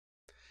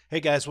Hey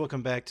guys,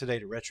 welcome back today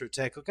to Retro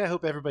Tech. Look, I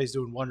hope everybody's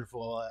doing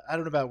wonderful. I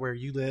don't know about where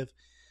you live,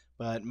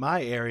 but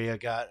my area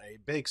got a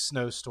big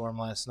snowstorm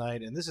last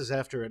night, and this is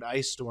after an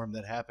ice storm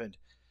that happened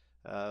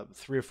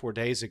 3 or 4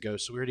 days ago.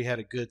 So we already had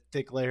a good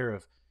thick layer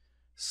of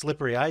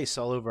slippery ice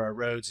all over our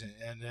roads,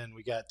 and then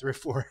we got 3 or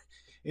 4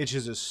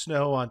 inches of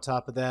snow on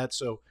top of that.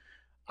 So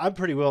I'm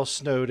pretty well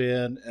snowed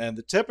in, and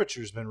the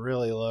temperature's been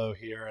really low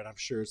here, and I'm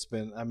sure it's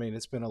been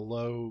a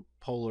low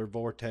polar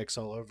vortex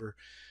all over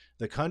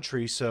the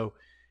country. So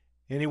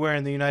anywhere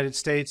in the United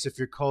States, if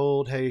you're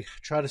cold, hey,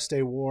 try to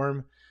stay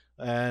warm.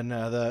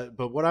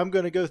 But what I'm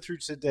going to go through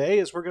today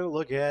is we're going to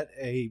look at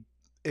a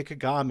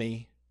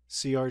Ikegami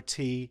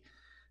CRT.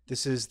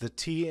 This is the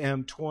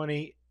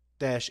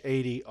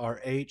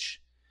TM20-80RH,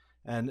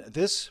 and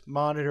this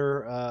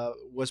monitor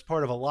was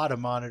part of a lot of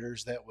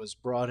monitors that was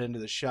brought into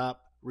the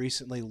shop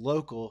recently,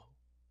 local.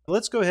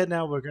 Let's go ahead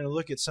now. We're going to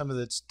look at some of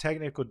the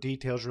technical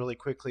details really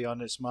quickly on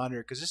this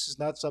monitor because this is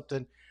not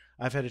something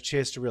I've had a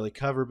chance to really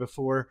cover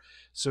before.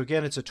 So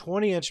again, it's a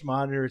 20-inch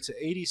monitor. It's an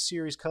 80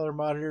 series color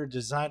monitor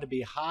designed to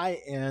be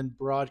high-end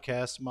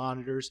broadcast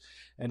monitors,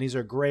 and these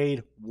are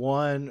grade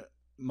 1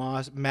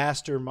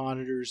 master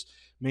monitors,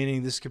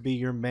 meaning this could be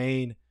your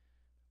main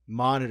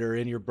monitor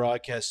in your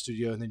broadcast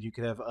studio, and then you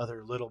could have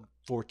other little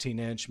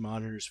 14-inch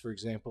monitors, for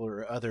example,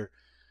 or other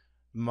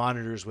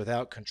monitors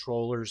without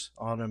controllers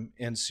on them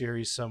in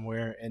series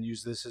somewhere and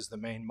use this as the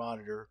main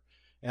monitor.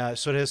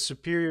 So it has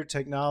superior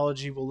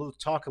technology. We'll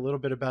talk a little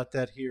bit about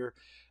that here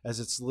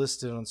as it's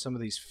listed on some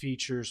of these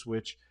features,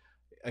 which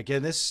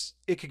again, this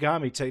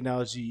Ikegami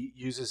technology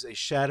uses a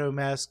shadow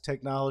mask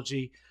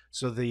technology.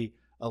 So the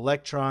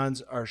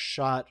electrons are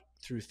shot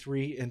through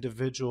 3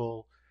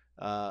 individual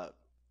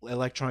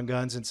electron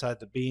guns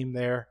inside the beam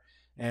there.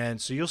 And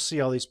so you'll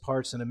see all these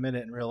parts in a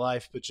minute in real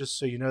life, but just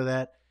so you know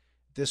that,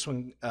 this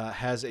one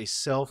has a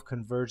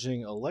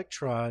self-converging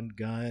electron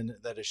gun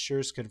that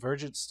assures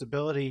convergent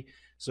stability,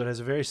 so it has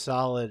a very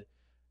solid,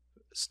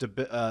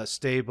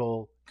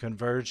 stable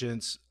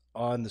convergence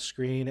on the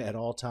screen at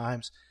all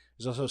times.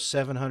 There's also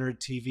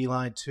 700 TV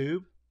line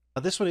tube.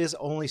 This one is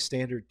only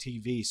standard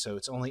TV, so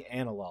it's only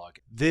analog.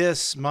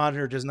 This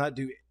monitor does not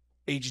do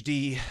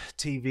HD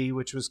TV,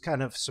 which was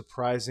kind of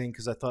surprising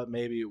because I thought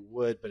maybe it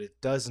would, but it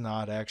does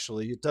not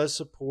actually. It does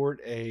support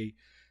a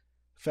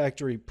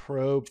factory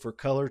probe for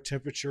color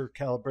temperature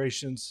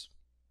calibrations,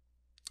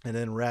 and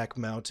then rack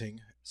mounting.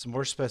 Some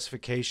more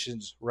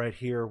specifications right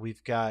here.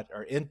 We've got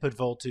our input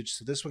voltage.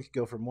 So this one could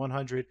go from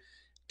 100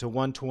 to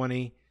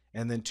 120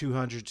 and then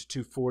 200 to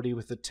 240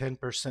 with a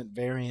 10%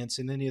 variance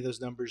in any of those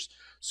numbers.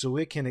 So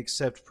it can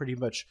accept pretty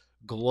much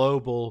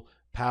global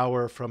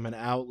power from an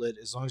outlet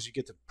as long as you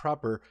get the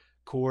proper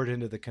cord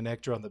into the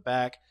connector on the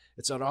back.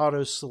 It's an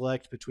auto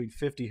select between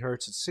 50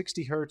 hertz and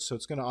 60 hertz. So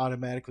it's going to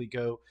automatically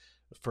go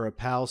for a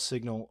PAL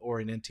signal or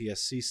an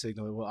NTSC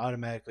signal. It will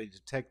automatically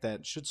detect that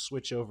and should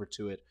switch over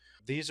to it.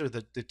 These are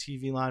the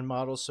TV line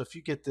models. So if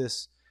you get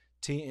this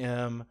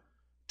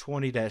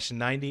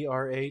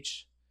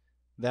TM20-90RH,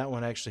 that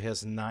one actually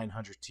has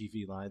 900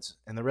 TV lines,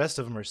 and the rest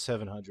of them are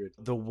 700.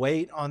 The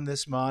weight on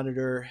this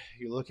monitor,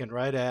 you're looking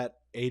right at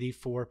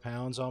 84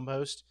 pounds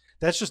almost.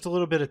 That's just a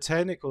little bit of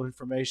technical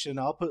information.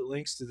 I'll put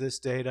links to this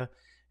data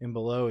in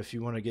below if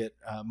you want to get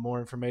more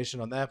information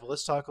on that. But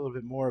let's talk a little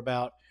bit more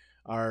about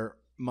our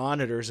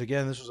monitors.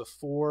 Again, this was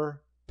a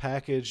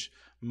 4-package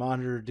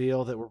monitor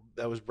deal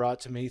that was brought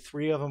to me.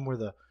 3 of them were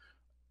the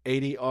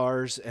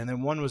 80Rs, and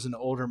then one was an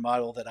older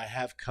model that I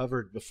have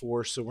covered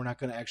before, so we're not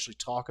going to actually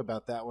talk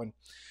about that one.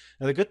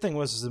 Now, the good thing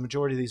was the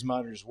majority of these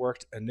monitors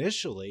worked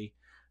initially,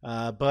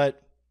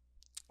 but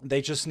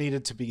they just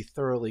needed to be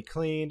thoroughly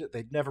cleaned.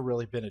 They'd never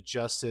really been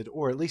adjusted,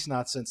 or at least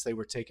not since they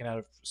were taken out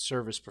of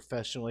service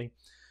professionally.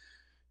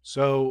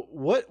 So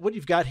what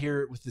you've got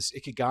here with this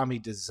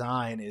Ikegami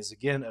design is,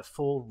 again, a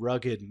full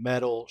rugged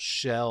metal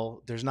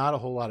shell. There's not a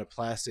whole lot of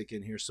plastic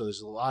in here, so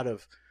there's a lot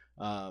of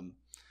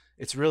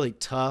it's really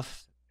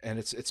tough, and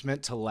it's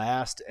meant to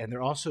last, and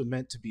they're also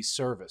meant to be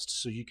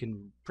serviced, so you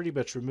can pretty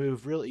much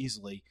remove real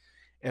easily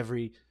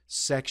every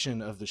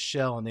section of the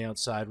shell on the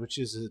outside, which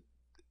is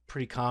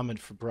pretty common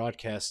for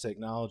broadcast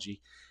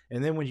technology.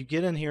 And then when you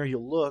get in here,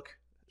 you'll look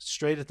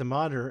straight at the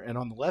monitor, and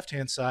on the left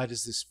hand side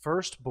is this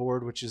first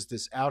board, which is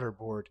this outer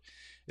board.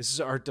 This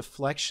is our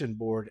deflection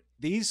board.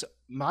 These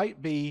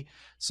might be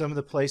some of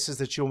the places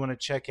that you'll want to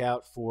check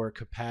out for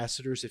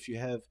capacitors if you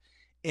have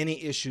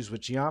any issues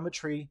with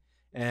geometry.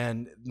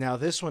 And now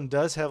this one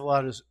does have a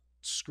lot of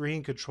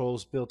screen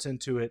controls built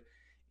into it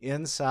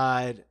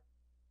inside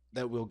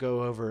that we'll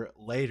go over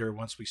later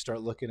once we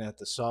start looking at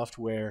the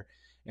software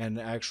and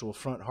the actual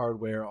front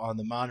hardware on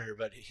the monitor.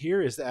 But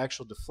here is the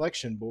actual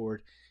deflection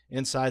board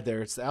inside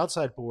there. It's the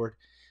outside board.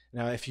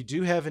 Now, if you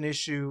do have an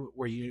issue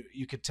where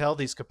you could tell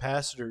these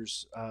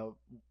capacitors,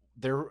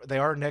 they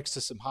are next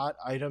to some hot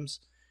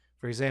items.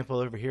 For example,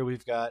 over here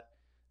we've got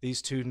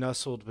these two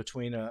nestled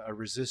between a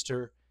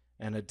resistor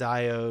and a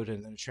diode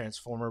and then a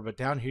transformer. But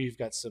down here you've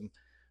got some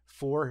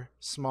 4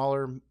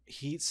 smaller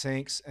heat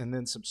sinks and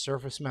then some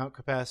surface mount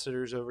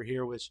capacitors over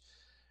here, which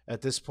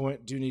at this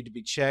point do need to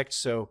be checked.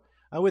 So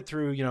I went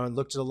through, and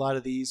looked at a lot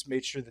of these,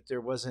 made sure that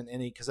there wasn't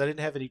any, because I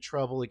didn't have any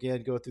trouble,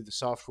 again, going through the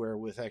software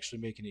with actually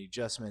making an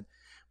adjustment.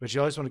 But you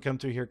always want to come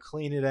through here,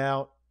 clean it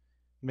out,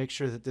 make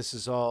sure that this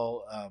is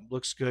all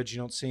looks good. You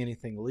don't see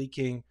anything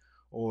leaking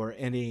or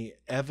any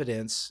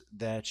evidence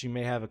that you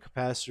may have a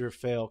capacitor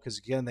fail, because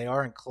again, they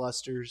are in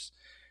clusters.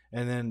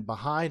 And then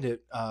behind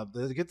it,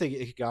 the good thing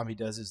Ikegami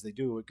does is they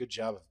do a good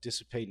job of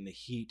dissipating the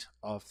heat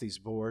off these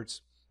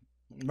boards.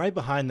 Right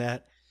behind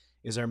that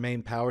is our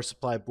main power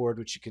supply board,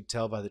 which you can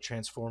tell by the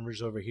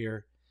transformers over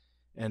here.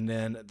 And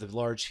then the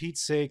large heat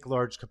sink,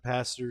 large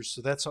capacitors.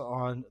 So that's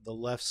on the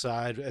left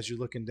side as you're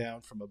looking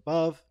down from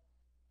above.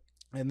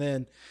 And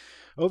then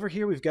over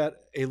here, we've got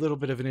a little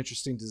bit of an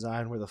interesting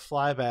design where the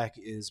flyback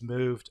is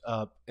moved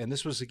up. And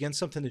this was, again,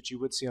 something that you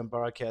would see on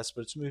broadcast,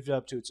 but it's moved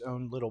up to its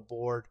own little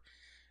board.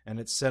 And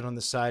it's set on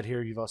the side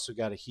here. You've also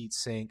got a heat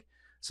sink,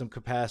 some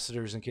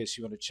capacitors in case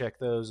you want to check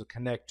those, a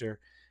connector.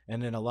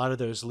 And then a lot of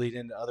those lead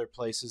into other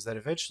places that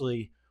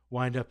eventually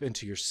wind up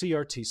into your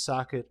CRT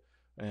socket.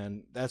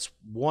 And that's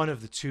one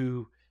of the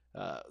two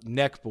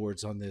neck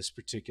boards on this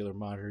particular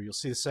monitor. You'll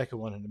see the second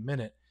one in a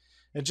minute.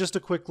 And just a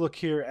quick look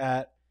here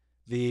at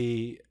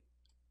the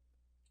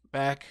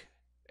back,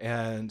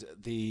 and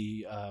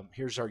the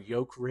here's our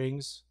yoke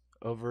rings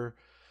over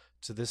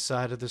to this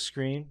side of the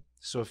screen.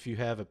 So if you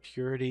have a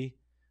purity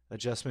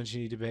adjustment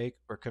you need to make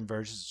or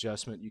convergence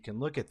adjustment, you can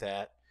look at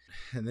that.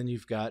 And then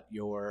you've got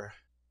your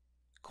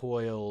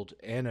coiled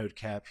anode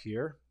cap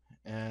here,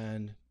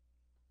 and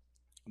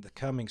the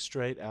coming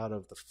straight out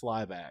of the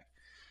flyback.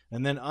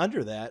 And then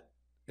under that,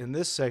 in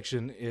this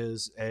section,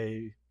 is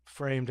a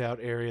framed out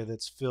area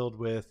that's filled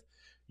with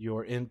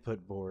your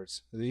input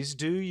boards. These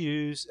do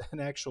use an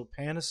actual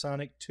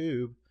Panasonic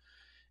tube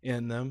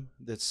in them.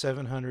 That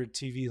 700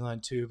 TV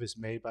line tube is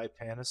made by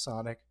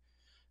Panasonic,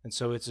 and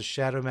so it's a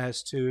shadow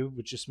mask tube,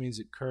 which just means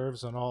it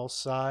curves on all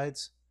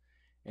sides,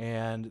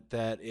 and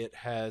that it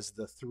has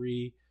the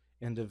 3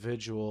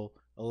 individual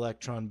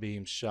electron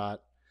beams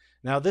shot.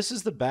 Now this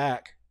is the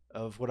back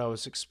of what I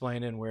was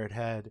explaining, where it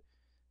had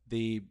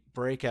the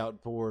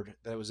breakout board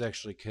that was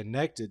actually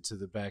connected to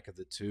the back of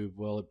the tube.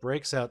 Well, it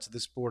breaks out to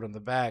this board on the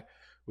back,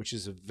 which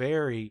is a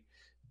very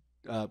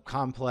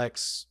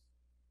complex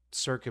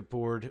circuit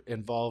board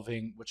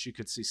involving what you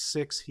could see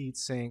 6 heat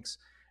sinks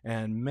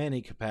and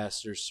many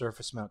capacitors,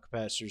 surface mount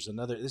capacitors.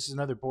 This is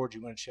another board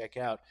you want to check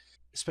out,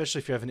 especially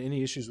if you're having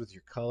any issues with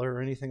your color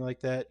or anything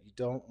like that. You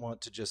don't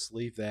want to just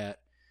leave that.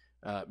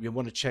 You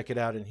want to check it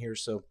out in here.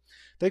 So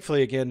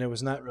thankfully, again, there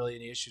was not really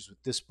any issues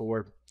with this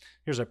board.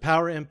 Here's our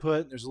power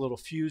input. There's a little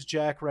fuse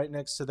jack right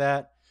next to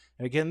that.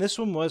 And again, this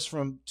one was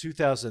from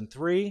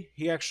 2003.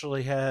 He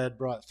actually had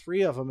brought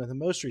 3 of them, and the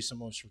most recent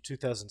one was from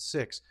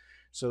 2006.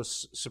 So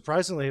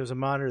surprisingly, it was a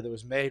monitor that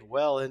was made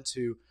well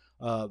into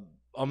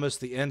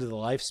almost the end of the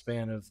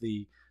lifespan of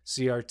the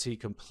CRT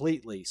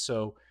completely.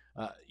 So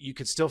you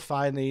could still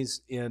find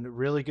these in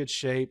really good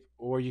shape,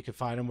 or you could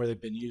find them where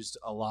they've been used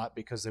a lot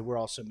because they were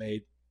also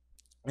made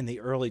in the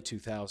early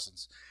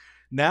 2000s.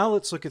 Now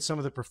let's look at some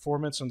of the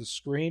performance on the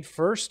screen.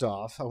 First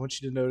off, I want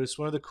you to notice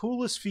one of the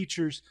coolest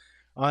features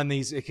on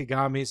these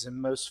Ikegamis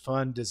and most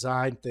fun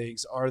design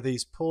things are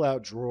these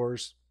pull-out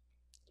drawers,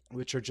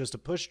 which are just a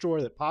push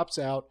drawer that pops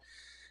out,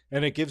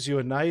 and it gives you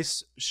a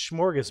nice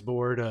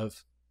smorgasbord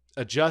of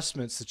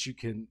adjustments that you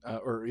can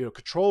or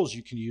controls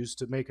you can use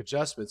to make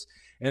adjustments.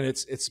 And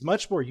it's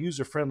much more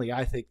user-friendly,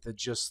 I think, than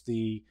just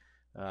the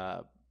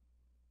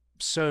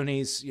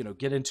Sony's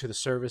get into the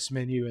service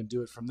menu and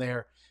do it from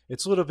there.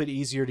 It's a little bit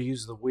easier to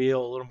use the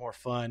wheel, a little more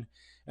fun.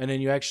 And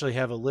then you actually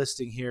have a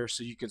listing here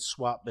so you can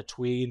swap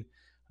between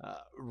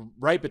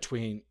right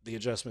between the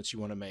adjustments you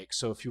want to make.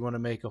 So if you want to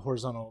make a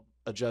horizontal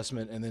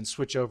adjustment and then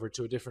switch over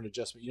to a different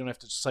adjustment, you don't have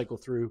to cycle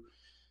through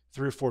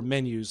 3 or 4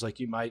 menus like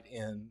you might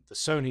in the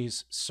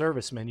Sony's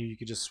service menu. You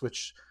could just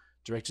switch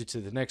directly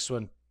to the next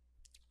one.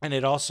 And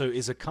it also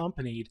is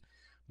accompanied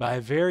by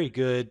a very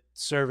good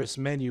service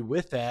menu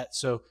with that.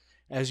 So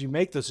as you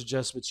make those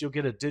adjustments, you'll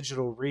get a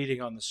digital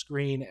reading on the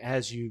screen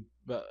as you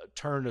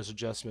turn those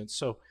adjustments.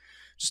 So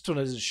just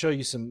wanted to show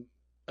you some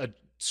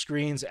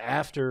screens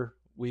after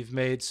we've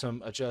made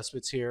some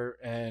adjustments here,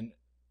 and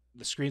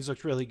the screens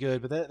look really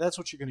good. But that's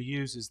what you're going to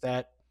use, is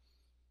that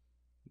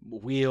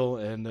wheel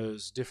and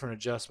those different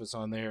adjustments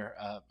on there.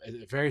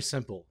 Very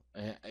simple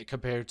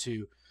compared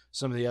to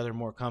some of the other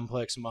more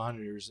complex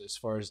monitors as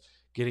far as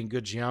getting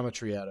good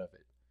geometry out of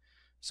it.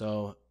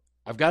 So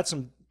I've got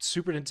some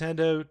Super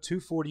Nintendo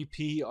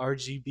 240p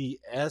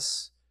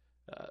RGBS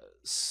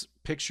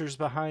pictures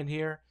behind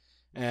here,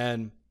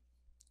 and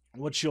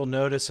what you'll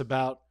notice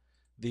about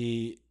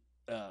the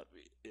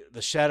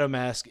shadow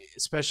mask,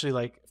 especially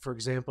like for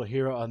example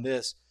here on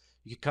this,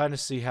 you can kind of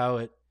see how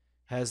it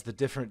has the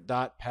different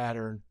dot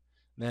pattern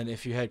than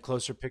if you had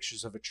closer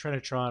pictures of a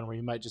Trinitron, where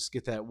you might just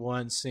get that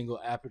one single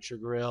aperture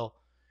grill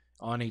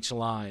on each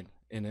line,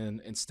 and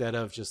then instead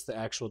of just the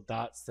actual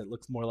dots that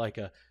looks more like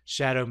a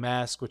shadow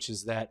mask, which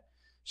is that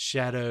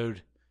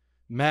shadowed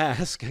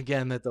mask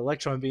again that the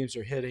electron beams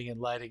are hitting and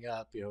lighting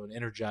up, and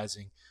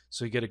energizing,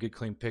 so you get a good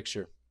clean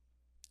picture.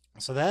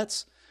 So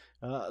that's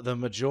the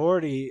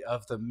majority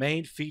of the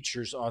main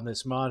features on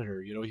this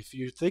monitor. You know, if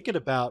you're thinking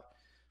about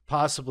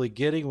possibly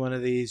getting one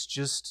of these,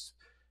 just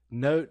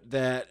note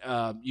that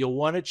you'll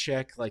want to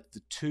check like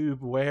the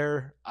tube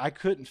wear. I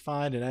couldn't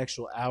find an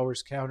actual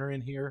hours counter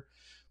in here,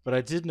 but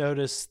I did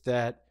notice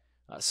that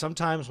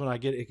sometimes when I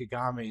get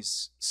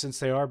Ikegamis, since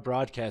they are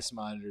broadcast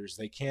monitors,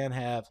 they can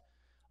have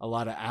a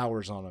lot of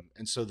hours on them,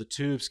 and so the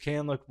tubes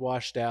can look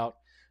washed out.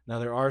 Now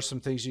there are some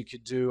things you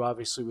could do,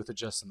 obviously, with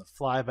adjusting the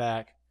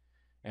flyback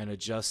and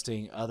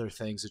adjusting other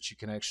things that you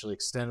can actually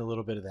extend a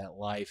little bit of that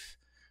life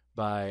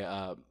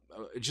by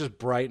just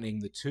brightening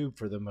the tube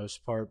for the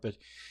most part. But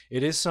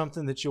it is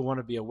something that you'll want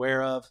to be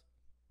aware of.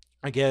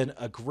 Again,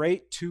 a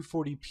great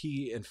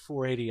 240p and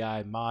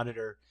 480i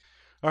monitor.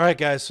 All right,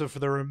 guys, so for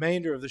the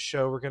remainder of the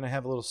show, we're going to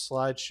have a little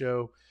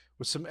slideshow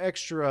with some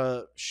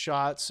extra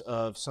shots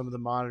of some of the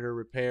monitor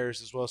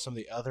repairs, as well as some of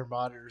the other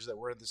monitors that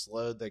were in this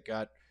load that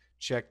got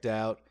checked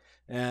out.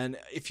 And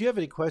if you have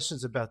any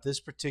questions about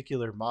this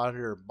particular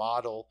monitor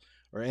model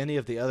or any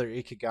of the other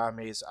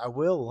Ikegamis, I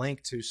will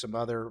link to some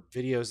other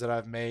videos that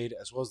I've made,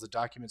 as well as the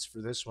documents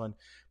for this one.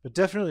 But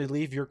definitely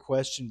leave your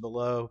question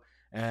below.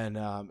 And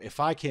if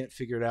I can't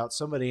figure it out,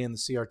 somebody in the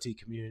CRT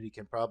community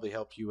can probably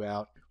help you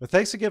out. But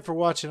thanks again for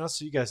watching. I'll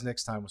see you guys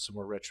next time with some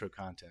more retro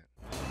content.